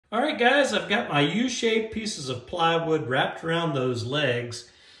All right, guys, I've got my U-shaped pieces of plywood wrapped around those legs,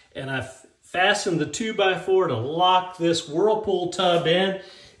 and I've fastened the 2x4 to lock this Whirlpool tub in.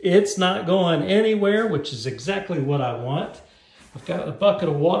 It's not going anywhere, which is exactly what I want. I've got a bucket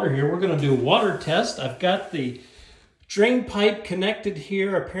of water here. We're going to do a water test. I've got the drain pipe connected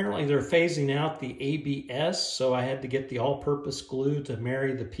here. Apparently they're phasing out the ABS, so I had to get the all-purpose glue to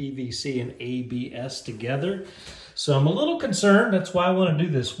marry the PVC and ABS together. So I'm a little concerned. That's why I want to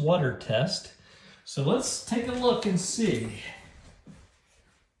do this water test. So let's take a look and see.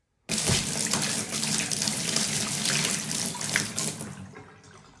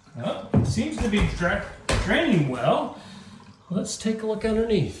 Oh, it seems to be draining well. Let's take a look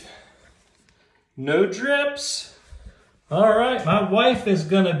underneath. No drips. All right, my wife is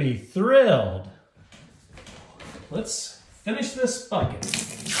gonna be thrilled. Let's finish this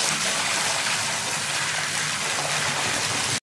bucket.